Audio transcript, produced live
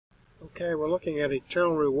Okay, we're looking at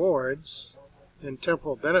eternal rewards and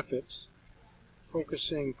temporal benefits,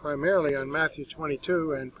 focusing primarily on Matthew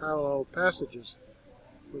 22 and parallel passages.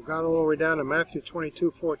 We've got all the way down to Matthew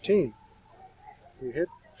 22:14. We hit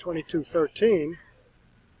 22:13,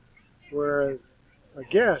 where a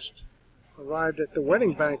guest arrived at the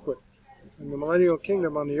wedding banquet in the millennial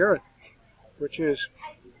kingdom on the earth, which is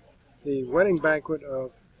the wedding banquet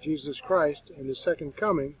of Jesus Christ in his second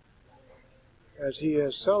coming, as he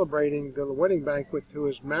is celebrating the wedding banquet to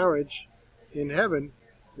his marriage in heaven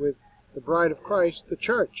with the bride of Christ, the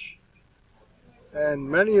church. And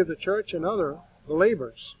many of the church and other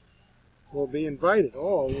believers will be invited.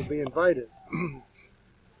 All will be invited.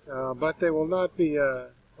 But they will not be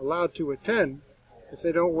allowed to attend if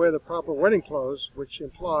they don't wear the proper wedding clothes, which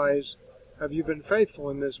implies, have you been faithful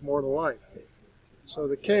in this mortal life? So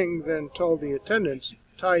the king then told the attendants,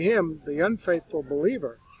 tie him, the unfaithful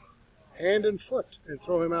believer, hand and foot, and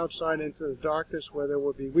throw him outside into the darkness, where there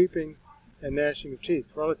will be weeping and gnashing of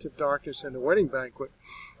teeth. Relative darkness in the wedding banquet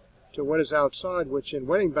to what is outside, which in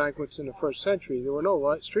wedding banquets in the first century, there were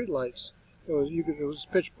no street lights. It was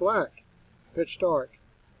pitch black, pitch dark.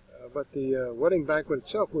 But the wedding banquet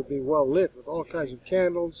itself would be well lit with all kinds of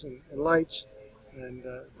candles and lights and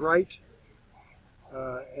bright.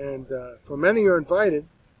 For many are invited,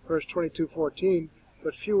 verse 22:14,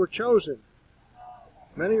 but few are chosen.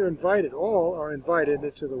 Many are invited, all are invited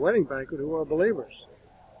into the wedding banquet who are believers.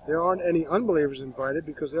 There aren't any unbelievers invited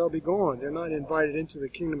because they'll be gone. They're not invited into the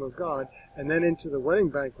kingdom of God and then into the wedding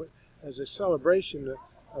banquet as a celebration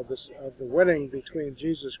of the wedding between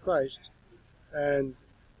Jesus Christ and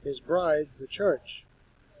his bride, the church.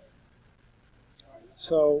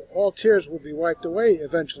 So all tears will be wiped away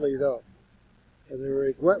eventually, though. And the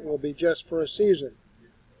regret will be just for a season.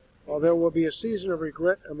 While there will be a season of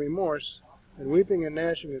regret and remorse, and weeping and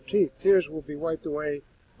gnashing of teeth, tears will be wiped away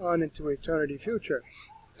on into eternity future.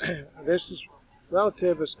 This is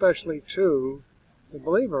relative especially to the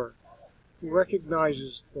believer, who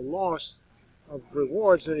recognizes the loss of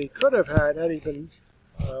rewards that he could have had he been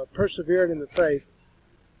persevered in the faith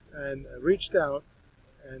and reached out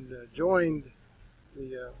and joined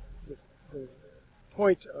the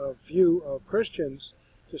point of view of Christians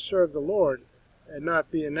to serve the Lord and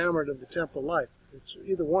not be enamored of the temporal life. It's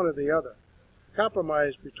either one or the other.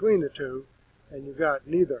 Compromise between the two, and you got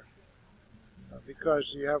neither,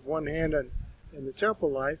 because you have one hand in the temporal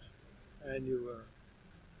life, and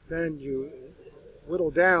then you whittle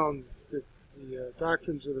down the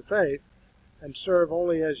doctrines of the faith and serve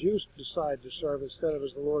only as you decide to serve instead of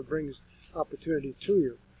as the Lord brings opportunity to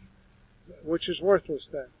you, which is worthless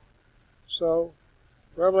then. So,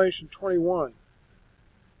 Revelation 21,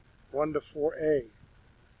 1-4a.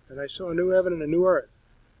 And I saw a new heaven and a new earth.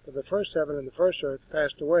 For the first heaven and the first earth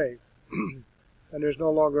passed away, and there's no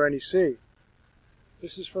longer any sea.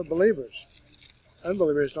 This is for believers.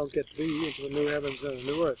 Unbelievers don't get to be into the new heavens and the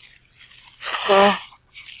new earth.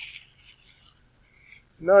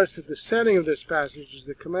 Notice that the setting of this passage is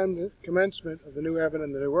the commencement of the new heaven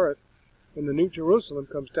and the new earth, when the new Jerusalem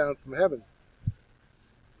comes down from heaven.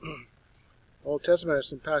 Old Testament has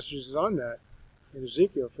some passages on that, in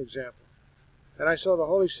Ezekiel, for example. And I saw the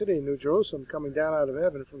holy city, New Jerusalem, coming down out of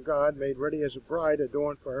heaven from God, made ready as a bride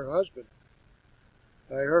adorned for her husband.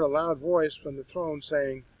 And I heard a loud voice from the throne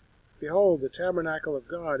saying, Behold, the tabernacle of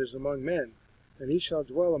God is among men, and he shall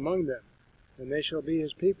dwell among them, and they shall be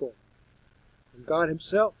his people. And God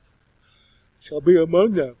himself shall be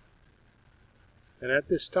among them. And at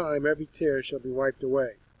this time every tear shall be wiped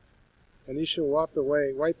away. And he shall wipe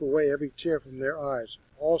away every tear from their eyes.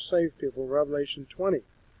 All saved people, Revelation 20.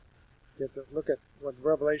 You have to look at what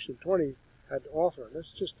Revelation 20 had to offer.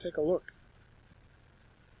 Let's just take a look.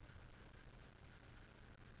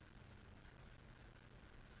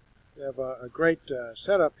 We have a great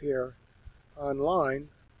setup here online,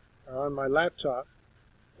 or on my laptop,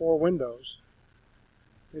 4 windows,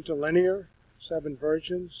 interlinear, 7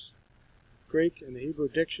 versions, Greek and the Hebrew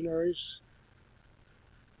dictionaries,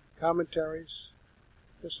 commentaries.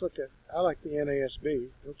 Let's look at, I like the NASB.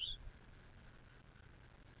 Oops.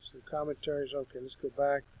 Some commentaries. Okay, let's go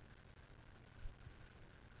back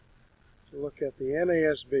to look at the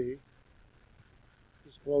NASB.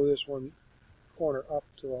 Let's blow this one corner up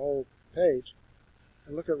to the whole page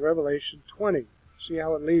and look at Revelation 20. See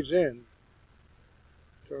how it leads in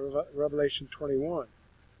to Revelation 21.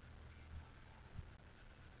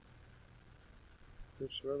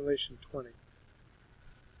 Oops, Revelation 20.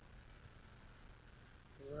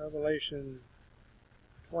 Revelation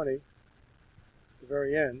 20, the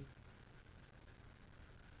very end.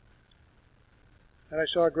 And I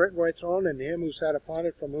saw a great white throne, and him who sat upon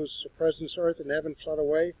it, from whose presence earth and heaven fled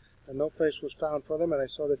away, and no place was found for them. And I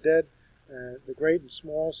saw the dead, the great and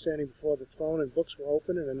small, standing before the throne, and books were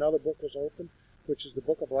opened, and another book was opened, which is the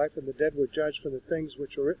book of life, and the dead were judged for the things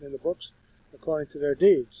which were written in the books according to their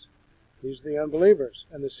deeds. These are the unbelievers.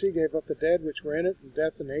 And the sea gave up the dead which were in it, and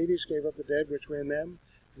death and Hades gave up the dead which were in them,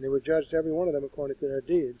 and they were judged every one of them according to their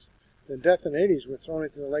deeds. Then death and Hades were thrown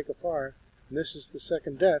into the lake of fire, and this is the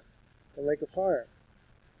second death, the lake of fire.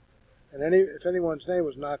 And if anyone's name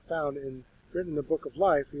was not found written in the book of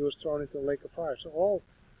life, he was thrown into the lake of fire. So all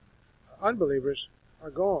unbelievers are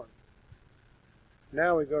gone.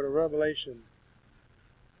 Now we go to Revelation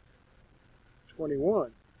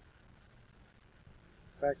 21.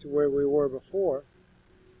 Back to where we were before.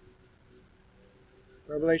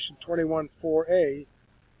 Revelation 21:4a,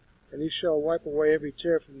 and he shall wipe away every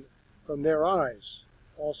tear from their eyes,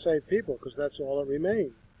 all saved people, because that's all that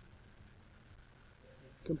remain.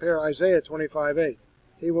 Compare Isaiah 25:8.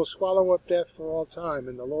 He will swallow up death for all time,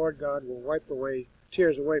 and the Lord God will wipe away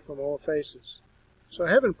tears away from all faces. So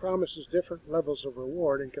heaven promises different levels of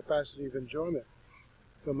reward and capacity of enjoyment.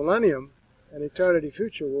 The millennium and eternity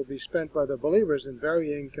future will be spent by the believers in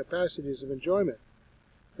varying capacities of enjoyment.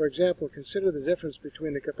 For example, consider the difference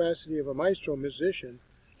between the capacity of a maestro musician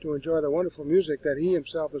to enjoy the wonderful music that he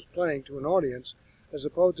himself is playing to an audience, as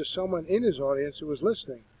opposed to someone in his audience who is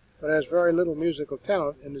listening, but has very little musical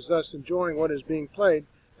talent and is thus enjoying what is being played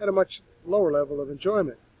at a much lower level of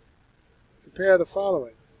enjoyment. Compare the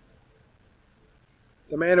following.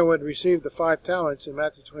 The man who had received the 5 talents in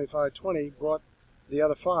Matthew 25:20 brought the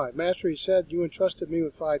other 5. Master, he said, you entrusted me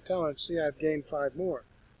with 5 talents. See, I have gained 5 more.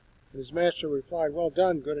 And his master replied, well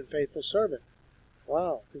done, good and faithful servant.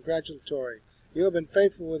 Wow, congratulatory. You have been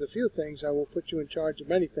faithful with a few things. I will put you in charge of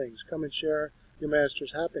many things. Come and share your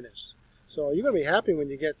master's happiness. So you're going to be happy when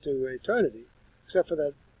you get to eternity, except for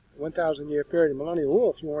that 1,000-year period of millennial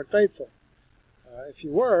rule if you weren't faithful. If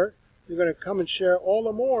you were, you're going to come and share all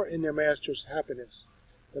the more in your master's happiness.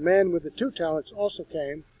 The man with the 2 talents also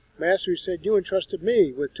came. Master, he said, you entrusted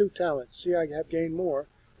me with 2 talents. See, I have gained more.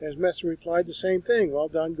 And his master replied the same thing. Well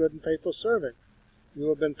done, good and faithful servant. You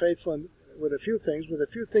have been faithful with a few things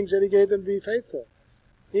that he gave them to be faithful.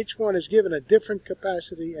 Each one is given a different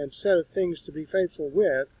capacity and set of things to be faithful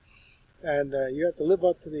with, and you have to live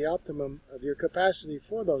up to the optimum of your capacity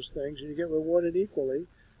for those things, and you get rewarded equally,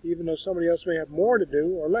 even though somebody else may have more to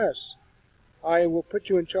do or less. I will put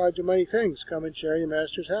you in charge of many things. Come and share your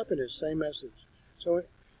master's happiness. Same message. So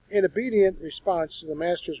in obedient response to the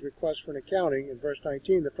master's request for an accounting, in verse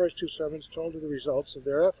 19, the first 2 servants told of the results of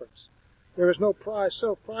their efforts. There is no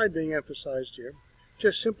self-pride being emphasized here,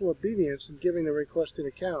 just simple obedience in giving the requested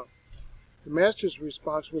account. The master's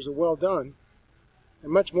response was a well done,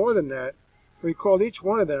 and much more than that, for he called each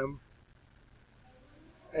one of them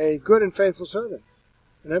a good and faithful servant.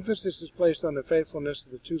 An emphasis is placed on the faithfulness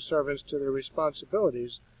of the 2 servants to their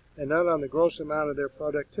responsibilities and not on the gross amount of their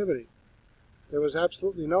productivity. There was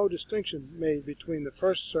absolutely no distinction made between the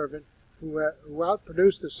first servant who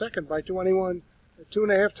outproduced the second by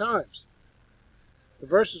 2.5 times. The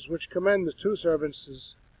verses which commend the 2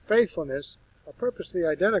 servants' faithfulness are purposely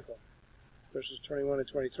identical, verses 21 and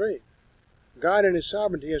 23. God in his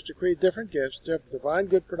sovereignty has decreed different gifts, divine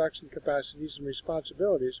good production capacities and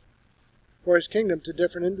responsibilities for his kingdom to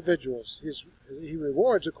different individuals. He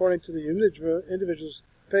rewards according to the individual's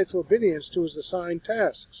faithful obedience to his assigned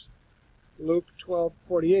tasks. Luke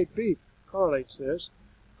 12:48b corroborates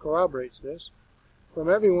this. From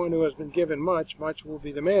everyone who has been given much, much will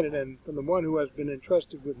be demanded, and from the one who has been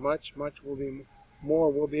entrusted with much,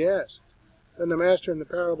 more will be asked. Then the master in the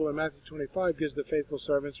parable in Matthew 25 gives the faithful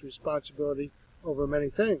servants responsibility over many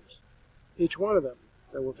things, each one of them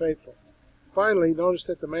that were faithful. Finally, notice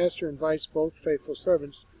that the master invites both faithful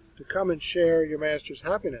servants to come and share your master's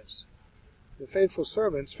happiness. The faithful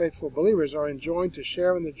servants, faithful believers, are enjoined to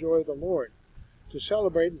share in the joy of the Lord, to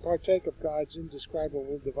celebrate and partake of God's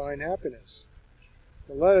indescribable divine happiness.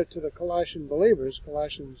 The letter to the Colossian believers,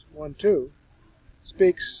 Colossians 1:2,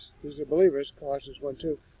 these are believers, Colossians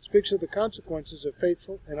 1:2, speaks of the consequences of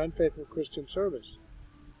faithful and unfaithful Christian service.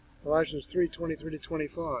 Colossians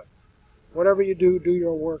 3:23-25. Whatever you do, do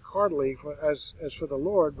your work heartily as for the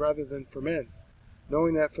Lord rather than for men,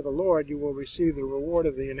 knowing that for the Lord you will receive the reward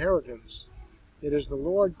of the inheritance. It is the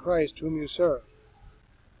Lord Christ whom you serve.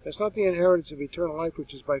 That's not the inheritance of eternal life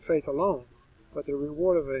which is by faith alone, but the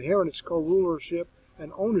reward of inheritance, co-rulership,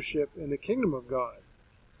 and ownership in the kingdom of God.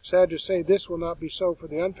 Sad to say, this will not be so for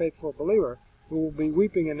the unfaithful believer, who will be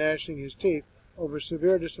weeping and gnashing his teeth over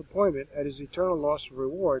severe disappointment at his eternal loss of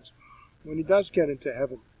rewards when he does get into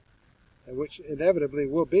heaven, and which inevitably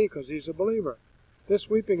will be because he's a believer. This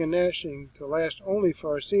weeping and gnashing to last only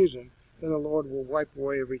for a season then the Lord will wipe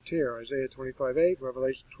away every tear. Isaiah 25:8,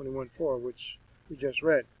 Revelation 21:4, which we just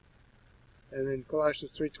read. And then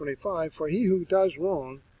Colossians 3:25, for he who does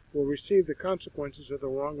wrong will receive the consequences of the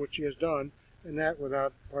wrong which he has done, and that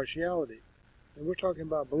without partiality. And we're talking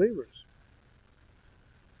about believers.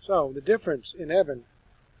 So the difference in heaven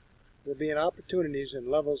will be in opportunities and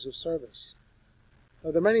levels of service.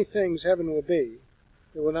 Of the many things heaven will be,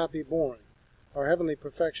 it will not be boring. Our heavenly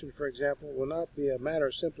perfection, for example, will not be a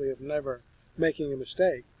matter simply of never making a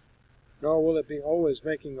mistake, nor will it be always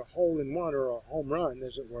making a hole-in-one or a home run,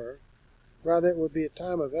 as it were. Rather, it will be a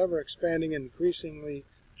time of ever-expanding and increasingly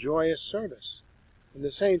joyous service. And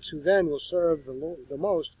the saints who then will serve the Lord the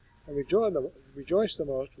most and rejoice the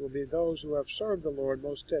most will be those who have served the Lord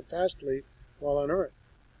most steadfastly while on earth.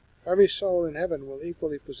 Every soul in heaven will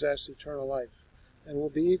equally possess eternal life, and will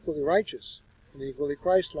be equally righteous, and equally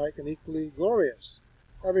Christ-like, and equally glorious.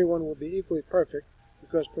 Everyone will be equally perfect,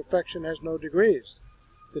 because perfection has no degrees.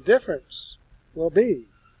 The difference will be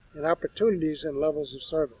in opportunities and levels of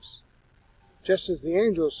service. Just as the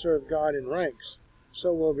angels serve God in ranks,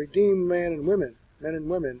 so will redeemed men and women,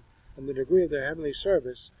 and the degree of their heavenly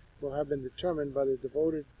service will have been determined by the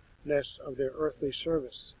devotedness of their earthly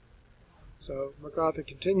service. So MacArthur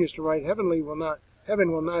continues to write, heaven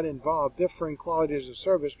will not involve differing qualities of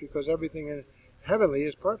service, because everything in heavenly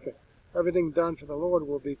is perfect. Everything done for the Lord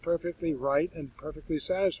will be perfectly right and perfectly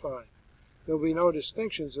satisfying. There will be no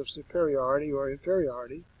distinctions of superiority or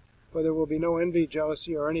inferiority, for there will be no envy,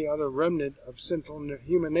 jealousy, or any other remnant of sinful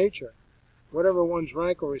human nature. Whatever one's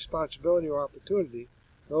rank or responsibility or opportunity,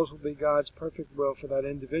 those will be God's perfect will for that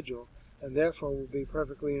individual, and therefore will be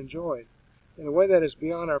perfectly enjoyed. In a way that is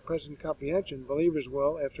beyond our present comprehension, believers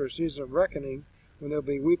will, after a season of reckoning, when there will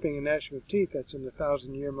be weeping and gnashing of teeth, that's in the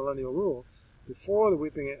 1,000-year millennial rule, before the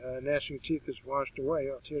weeping and gnashing of teeth is washed away,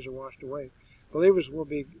 or tears are washed away, believers will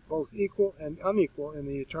be both equal and unequal in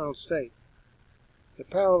the eternal state. The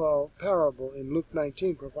parable in Luke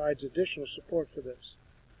 19 provides additional support for this.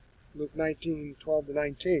 Luke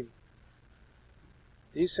 19:12-19.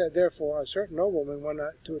 He said, therefore, a certain nobleman went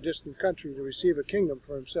to a distant country to receive a kingdom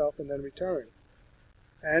for himself and then return.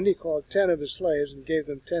 And he called 10 of his slaves and gave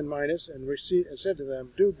them 10 minas, and said to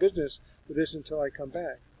them, do business with this until I come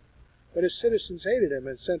back. But his citizens hated him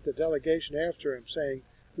and sent the delegation after him, saying,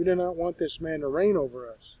 we do not want this man to reign over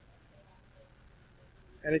us.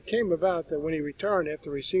 And it came about that when he returned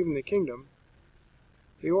after receiving the kingdom,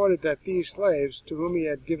 he ordered that these slaves, to whom he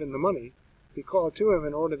had given the money, be called to him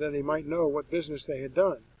in order that he might know what business they had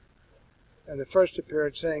done. And the first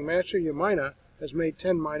appeared, saying, Master, your mina has made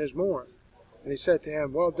 10 minas more. And he said to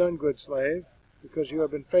him, well done, good slave, because you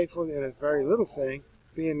have been faithful in a very little thing,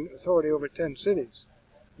 being authority over 10 cities.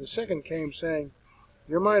 The second came, saying,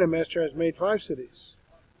 your mina, master, has made 5 cities.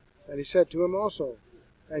 And he said to him also,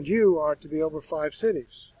 and you are to be over 5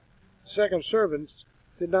 cities. The second servant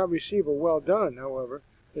did not receive a well done, however,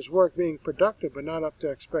 his work being productive but not up to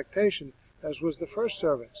expectation, as was the first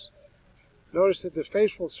servant's. Notice that the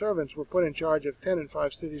faithful servants were put in charge of 10 and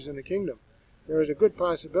 5 cities in the kingdom. There is a good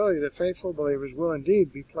possibility that faithful believers will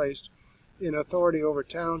indeed be placed in authority over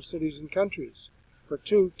towns, cities, and countries. For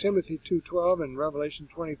Timothy 2:12 and Revelation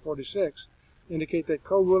 20:46 indicate that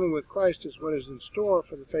co-ruling with Christ is what is in store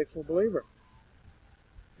for the faithful believer.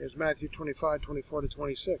 Here's Matthew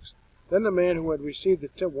 25:24-26. Then the man who had received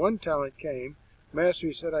the 1 talent came. Master,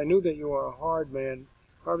 he said, I knew that you are a hard man,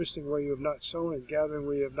 harvesting where you have not sown and gathering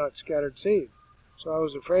where you have not scattered seed. So I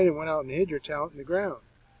was afraid and went out and hid your talent in the ground.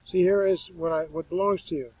 See, here is what belongs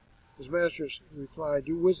to you. His master replied,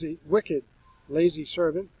 you wicked, lazy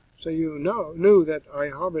servant. So you knew that I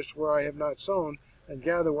harvest where I have not sown and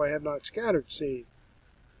gather where I have not scattered seed.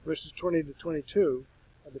 Verses 20-22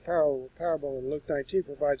 of the parable in Luke 19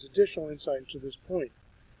 provides additional insight into this point.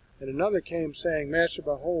 And another came, saying, Master,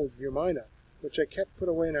 behold, your mina, which I kept put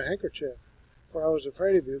away in a handkerchief. For I was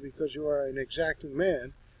afraid of you, because you are an exacting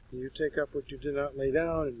man, and you take up what you did not lay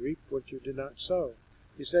down, and reap what you did not sow.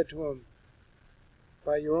 He said to him,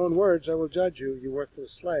 by your own words I will judge you, you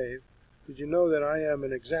worthless slave. Did you know that I am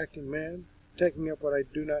an exacting man, taking up what I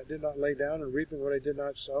did not lay down, and reaping what I did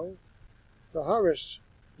not sow? The harvest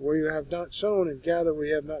where you have not sown and gather where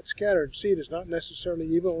you have not scattered seed is not necessarily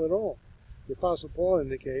evil at all. The Apostle Paul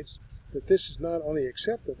indicates that this is not only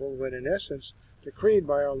acceptable, but in essence decreed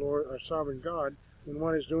by our Lord, our sovereign God, when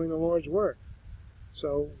one is doing the Lord's work.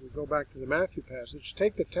 So we go back to the Matthew passage.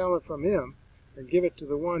 Take the talent from him and give it to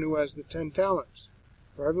the one who has the 10 talents.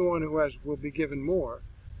 For everyone who has will be given more,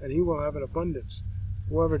 and he will have an abundance.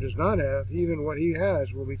 Whoever does not have, even what he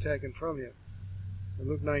has will be taken from him. In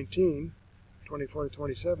Luke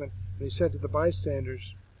 19:24-27, and he said to the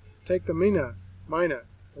bystanders, take the mina,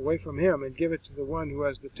 away from him and give it to the one who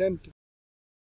has the